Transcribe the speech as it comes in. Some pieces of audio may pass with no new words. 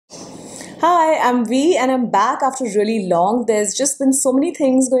Hi, I'm V and I'm back after really long. There's just been so many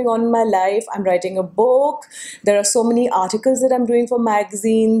things going on in my life. I'm writing a book. There are so many articles that I'm doing for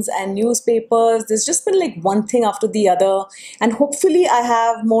magazines and newspapers. There's just been like one thing after the other. And hopefully, I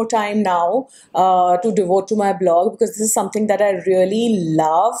have more time now to devote to my blog because this is something that I really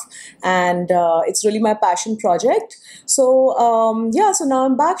love and it's really my passion project. So now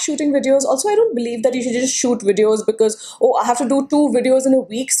I'm back shooting videos. Also, I don't believe that you should just shoot videos because, oh, I have to do 2 videos in a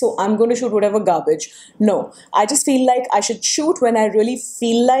week, so I'm going to shoot whatever garbage. No, I just feel like I should shoot when I really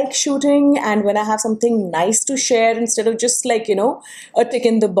feel like shooting and when I have something nice to share instead of just like, a tick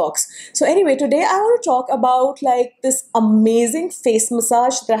in the box. So anyway, today I want to talk about like this amazing face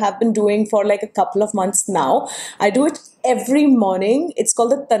massage that I have been doing for like a couple of months now. I do it every morning. It's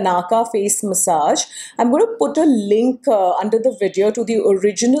called the Tanaka face massage. I'm going to put a link under the video to the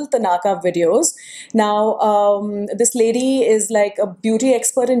original Tanaka videos. Now, this lady is like a beauty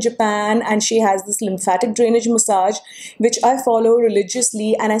expert in Japan and she has this lymphatic drainage massage, which I follow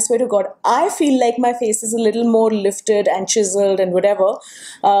religiously. And I swear to God, I feel like my face is a little more lifted and chiseled and whatever.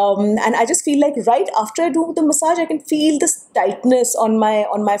 And I just feel like right after I do the massage, I can feel this tightness on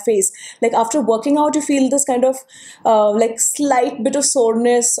my face. Like after working out, you feel this kind of like slight bit of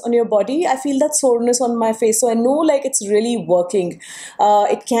soreness on your body. I feel that soreness on my face, so I know like it's really working.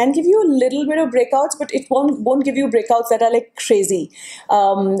 It can give you a little bit of breakouts, but it won't give you breakouts that are like crazy.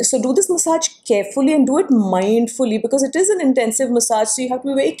 So do this massage carefully and do it mindfully because it is an intensive massage, so you have to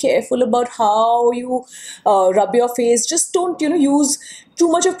be very careful about how you rub your face. Just don't use too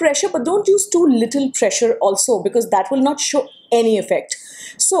much of pressure, but don't use too little pressure also because that will not show any effect.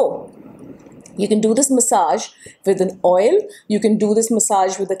 So you can do this massage with an oil. You can do this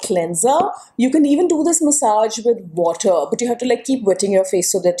massage with a cleanser. You can even do this massage with water, but you have to like keep wetting your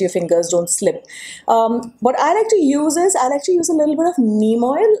face so that your fingers don't slip. What I like to use is I like to use a little bit of neem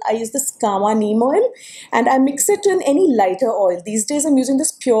oil. I use this Kama neem oil and I mix it in any lighter oil. These days I'm using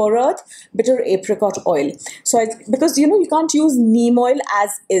this Purearth bitter apricot oil. Because you can't use neem oil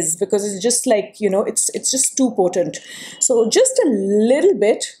as is because it's just like it's just too potent. So just a little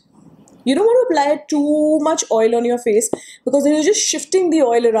bit. You don't want to apply too much oil on your face because then you're just shifting the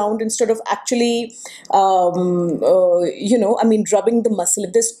oil around instead of actually, rubbing the muscle.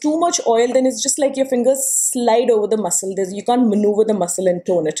 If there's too much oil, then it's just like your fingers slide over the muscle. You can't maneuver the muscle and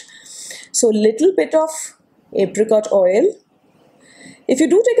tone it. So little bit of apricot oil. If you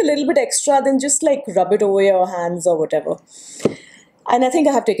do take a little bit extra, then just like rub it over your hands or whatever. And I think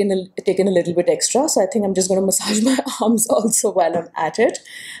I have taken a little bit extra, so I think I'm just going to massage my arms also while I'm at it.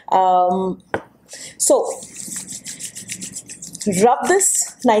 So rub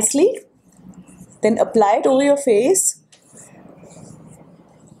this nicely, then apply it over your face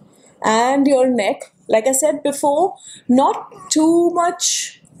and your neck. Like I said before, not too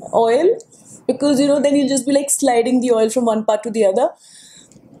much oil because then you'll just be like sliding the oil from one part to the other.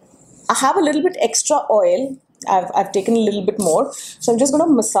 I have a little bit extra oil. I've taken a little bit more, so I'm just going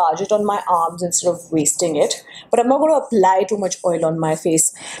to massage it on my arms instead of wasting it, but I'm not going to apply too much oil on my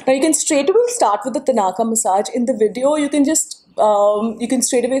face. Now you can straight away start with the Tanaka massage. In the video you can just you can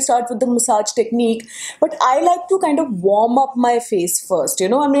straight away start with the massage technique, but I like to kind of warm up my face first.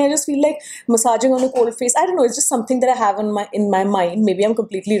 I just feel like massaging on a cold face, I don't know, it's just something that I have in my mind. Maybe I'm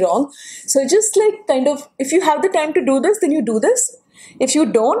completely wrong. So just like kind of, if you have the time to do this, then you do this. If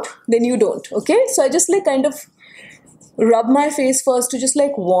you don't, then you don't. Okay, so I just like kind of rub my face first to just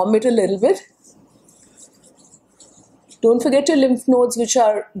like warm it a little bit. Don't forget your lymph nodes, which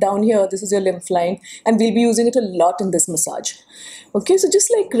are down here. This is your lymph line, and we'll be using it a lot in this massage. Okay, so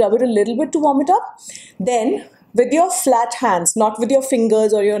just like rub it a little bit to warm it up. Then with your flat hands, not with your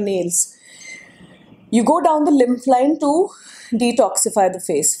fingers or your nails, you go down the lymph line to detoxify the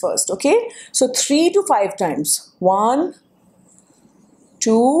face first. Okay, so 3 to 5 times. 1,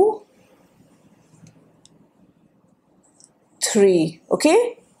 2, 3.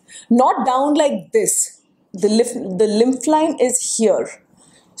 Okay, not down like this. The lymph line is here,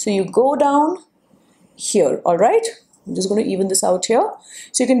 so you go down here. All right, I'm just going to even this out here.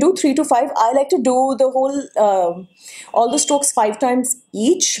 So you can do 3 to 5. I like to do the whole all the strokes 5 times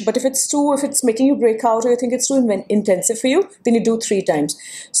each, but if it's making you break out or you think it's too intensive for you, then you do 3 times.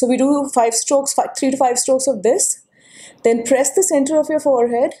 So we do 5 strokes, 3 to 5 strokes of this. Then press the center of your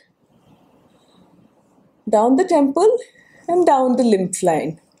forehead, down the temple and down the lymph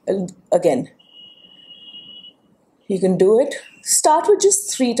line again. You can do it. Start with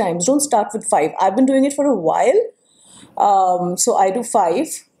just 3 times. Don't start with 5. I've been doing it for a while. So I do 5.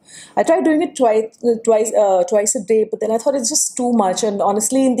 I tried doing it twice a day, but then I thought it's just too much. And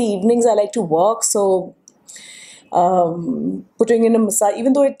honestly, in the evenings, I like to work. So putting in a massage,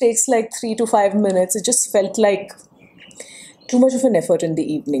 even though it takes like 3 to 5 minutes, it just felt like too much of an effort in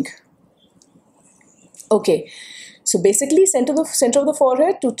the evening. Okay, so basically center of the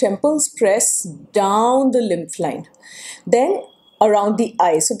forehead to temples, press down the lymph line. Then around the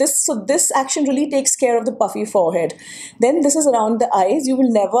eyes. So this action really takes care of the puffy forehead. Then this is around the eyes. You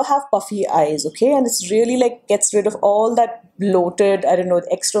will never have puffy eyes, okay? And it's really like gets rid of all that bloated, I don't know,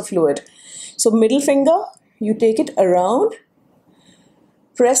 extra fluid. So middle finger, you take it around,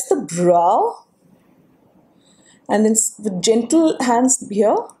 press the brow, and then with gentle hands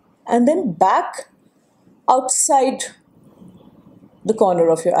here, and then back outside the corner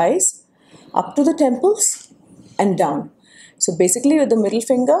of your eyes, up to the temples and down. So basically with the middle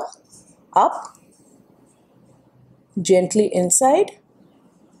finger, up, gently inside,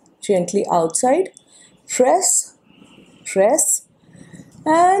 gently outside, press, press,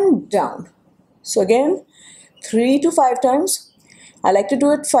 and down. So again, 3 to 5 times. I like to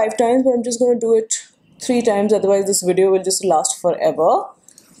do it 5 times, but I'm just going to do it 3 times, otherwise this video will just last forever.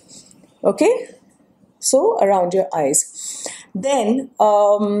 Okay, so around your eyes. Then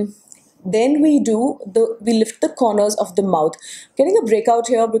we lift the corners of the mouth. Getting a breakout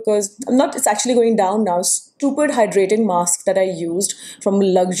here because it's actually going down now. Stupid hydrating mask that I used from a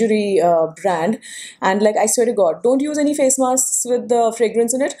luxury brand. And like, I swear to God, don't use any face masks with the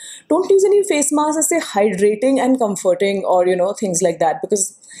fragrance in it. Don't use any face masks that say hydrating and comforting or, things like that.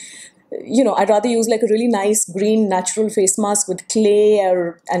 Because, I'd rather use like a really nice green natural face mask with clay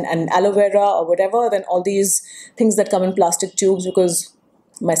and aloe vera or whatever than all these things that come in plastic tubes, because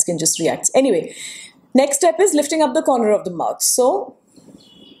my skin just reacts. Anyway, next step is lifting up the corner of the mouth. So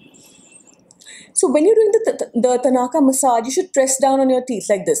when you're doing the Tanaka massage, you should press down on your teeth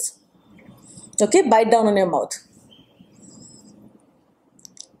like this. Okay, bite down on your mouth.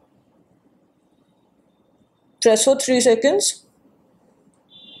 Press for 3 seconds.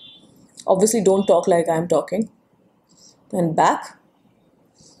 Obviously, don't talk like I'm talking. And back.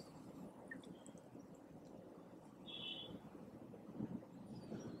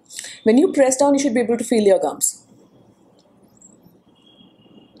 When you press down, you should be able to feel your gums.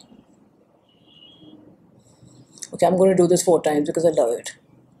 Okay, I'm going to do this 4 times because I love it.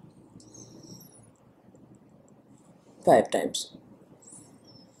 5 times.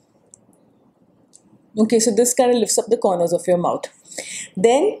 Okay, so this kind of lifts up the corners of your mouth.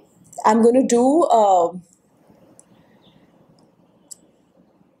 Then I'm going to do...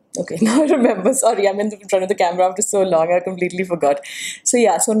 Okay, now I remember. Sorry, I'm in front of the camera after so long. I completely forgot. So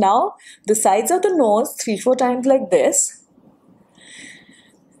yeah, so now the sides of the nose, 3-4 times like this.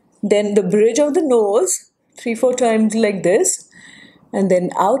 Then the bridge of the nose, 3-4 times like this. And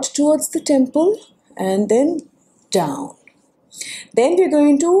then out towards the temple and then down. Then we're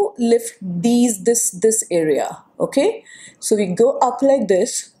going to lift this area. Okay, so we go up like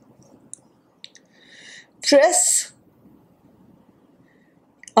this. Press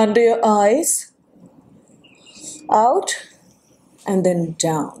under your eyes, out, and then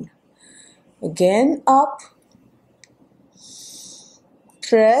down. Again, up,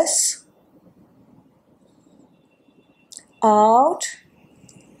 press, out,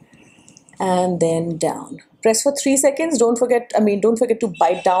 and then down. Press for 3 seconds. Don't forget to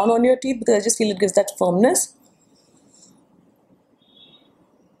bite down on your teeth because I just feel it gives that firmness.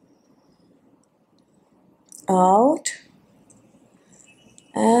 Out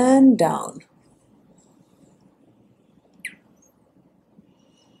and down.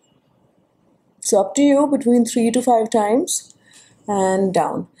 So up to you, between 3 to 5 times and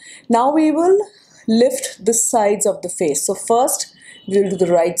down. Now we will lift the sides of the face. So first we'll do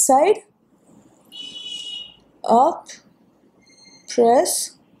the right side. Up,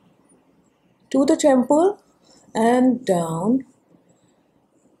 press to the temple and down.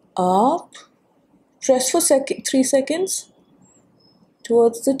 Up, press for 3 seconds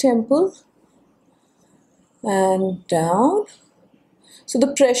towards the temple and down. So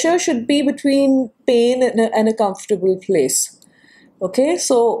the pressure should be between pain and a comfortable place. Okay,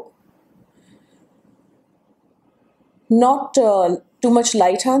 so not too much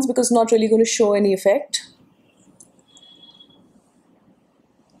light hands because it's not really going to show any effect.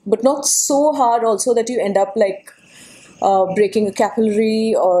 But not so hard also that you end up like breaking a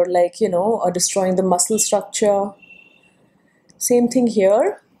capillary or like, or destroying the muscle structure. Same thing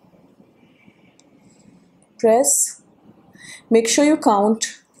here. Press. Make sure you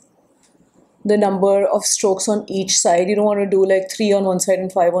count the number of strokes on each side. You don't want to do like 3 on one side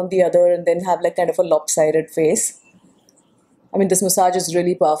and 5 on the other and then have like kind of a lopsided face. I mean, this massage is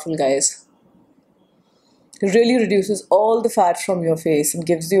really powerful, guys. It really reduces all the fat from your face and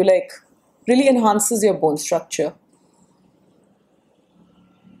gives you like, really enhances your bone structure.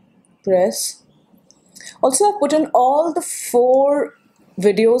 press. Also, I've put in all the 4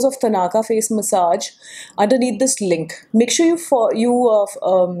 videos of Tanaka face massage underneath this link. Make sure you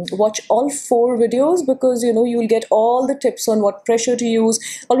watch all 4 videos, because you know you'll get all the tips on what pressure to use.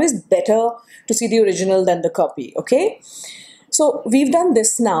 Always better to see the original than the copy. Okay, so we've done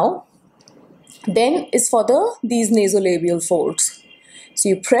this now. Then is for these nasolabial folds. So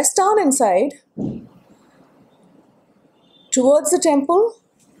you press down inside towards the temple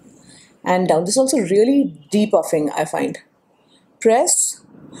and down. This is also really depuffing, I find. Press.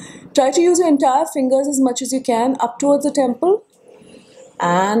 Try to use your entire fingers as much as you can up towards the temple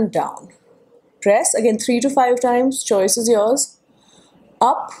and down. Press again 3 to 5 times. Choice is yours.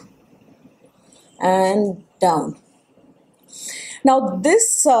 Up and down. Now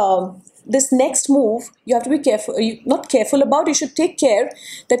this next move you have to be careful. Not careful about. You should take care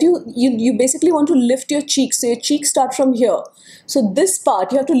that you basically want to lift your cheeks. So your cheeks start from here. So this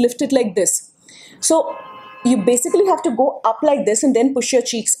part you have to lift it like this. So you basically have to go up like this and then push your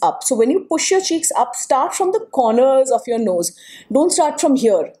cheeks up. So when you push your cheeks up, start from the corners of your nose. Don't start from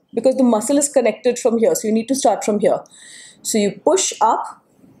here, because the muscle is connected from here. So you need to start from here. So you push up,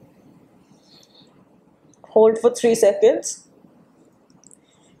 hold for 3 seconds,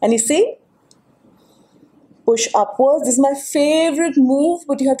 and you see, push upwards. This is my favorite move,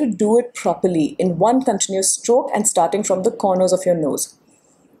 but you have to do it properly in one continuous stroke and starting from the corners of your nose.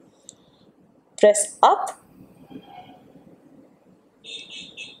 Press up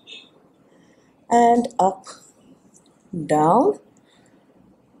and up, down,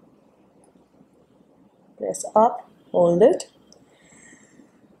 press up, hold it,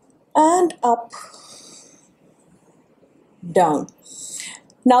 and up, down.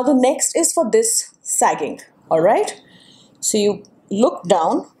 Now the next is for this sagging, all right? So you look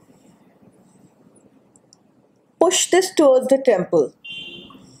down, push this towards the temple,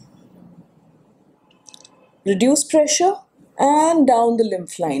 reduce pressure and down the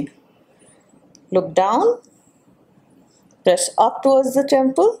lymph line. Look down, press up towards the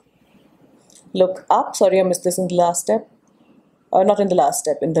temple, look up. Sorry, I missed this in the last step. Not in the last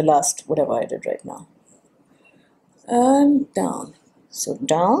step, in the last whatever I did right now. And down. So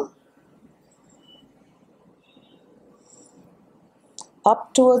down,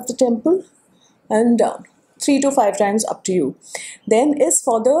 up towards the temple and down. 3 to 5 times, up to you. Then is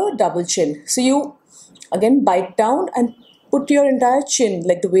for the double chin. So you again bite down and put your entire chin,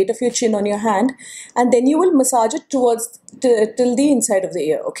 like the weight of your chin on your hand, and then you will massage it towards till the inside of the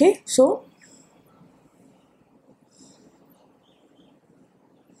ear. Okay, so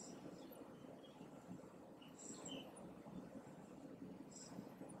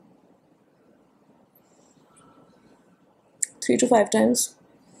three to 5 times.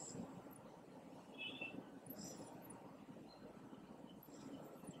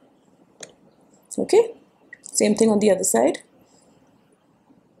 Okay, same thing on the other side.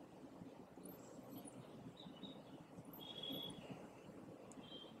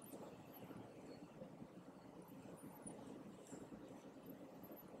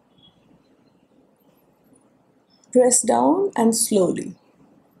 Press down and slowly.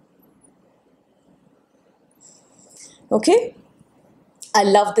 Okay, I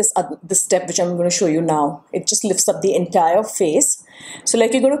love this step which I'm going to show you now. It just lifts up the entire face. So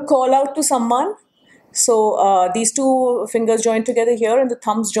like you're going to call out to someone. So these 2 fingers joined together here and the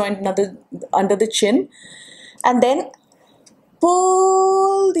thumbs joined under the chin. And then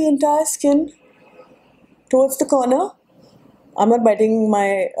pull the entire skin towards the corner. I'm not biting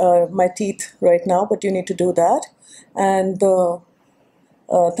my teeth right now, but you need to do that. And the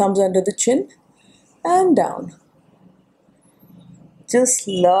thumbs under the chin and down. Just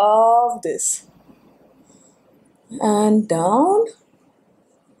love this. And down.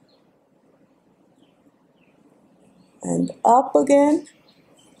 And up again.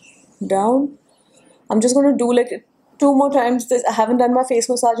 Down. I'm just going to do like 2 more times this. I haven't done my face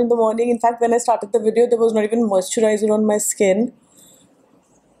massage in the morning. In fact, when I started the video, there was not even moisturizer on my skin.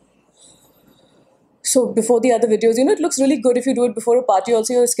 So before the other videos, you know, it looks really good if you do it before a party.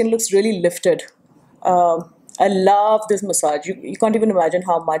 Also, your skin looks really lifted. I love this massage. You can't even imagine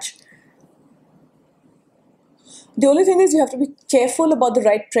how much. The only thing is you have to be careful about the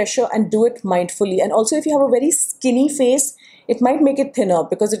right pressure and do it mindfully. And also if you have a very skinny face, it might make it thinner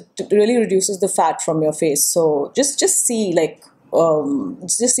because it really reduces the fat from your face. So just see like,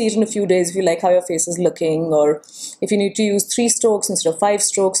 just see it in a few days if you like how your face is looking, or if you need to use 3 strokes instead of 5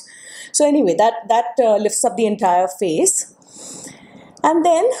 strokes. So anyway, that lifts up the entire face. And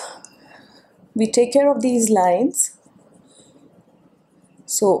then we take care of these lines.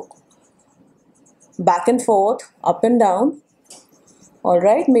 So back and forth, up and down, All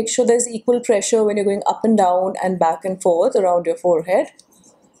right, make sure there's equal pressure when you're going up and down and back and forth around your forehead.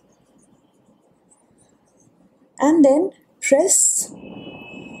 And then press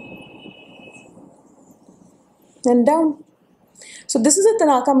and down. So this is a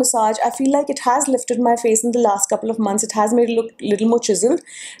Tanaka massage. I feel like it has lifted my face in the last couple of months. It has made it look a little more chiseled.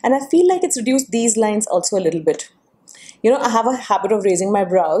 And I feel like it's reduced these lines also a little bit. You know, I have a habit of raising my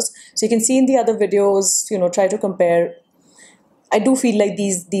brows. So you can see in the other videos, you know, try to compare. I do feel like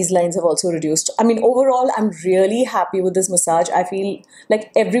these lines have also reduced. I mean, overall, I'm really happy with this massage. I feel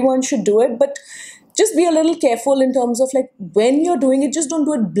like everyone should do it, but just be a little careful in terms of like when you're doing it, just don't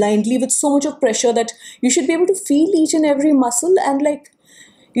do it blindly with so much of pressure that you should be able to feel each and every muscle, and like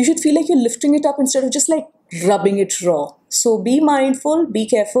you should feel like you're lifting it up instead of just like rubbing it raw. So be mindful, be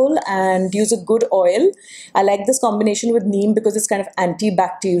careful, and use a good oil. I like this combination with Neem because it's kind of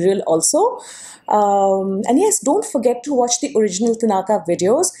antibacterial also. And yes, don't forget to watch the original Tanaka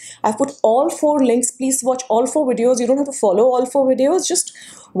videos. I've put all 4 links. Please watch all 4 videos. You don't have to follow all 4 videos. Just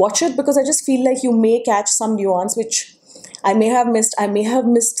watch it because I just feel like you may catch some nuance which I may have missed. I may have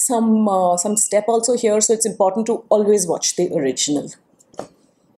missed some step also here. So it's important to always watch the original.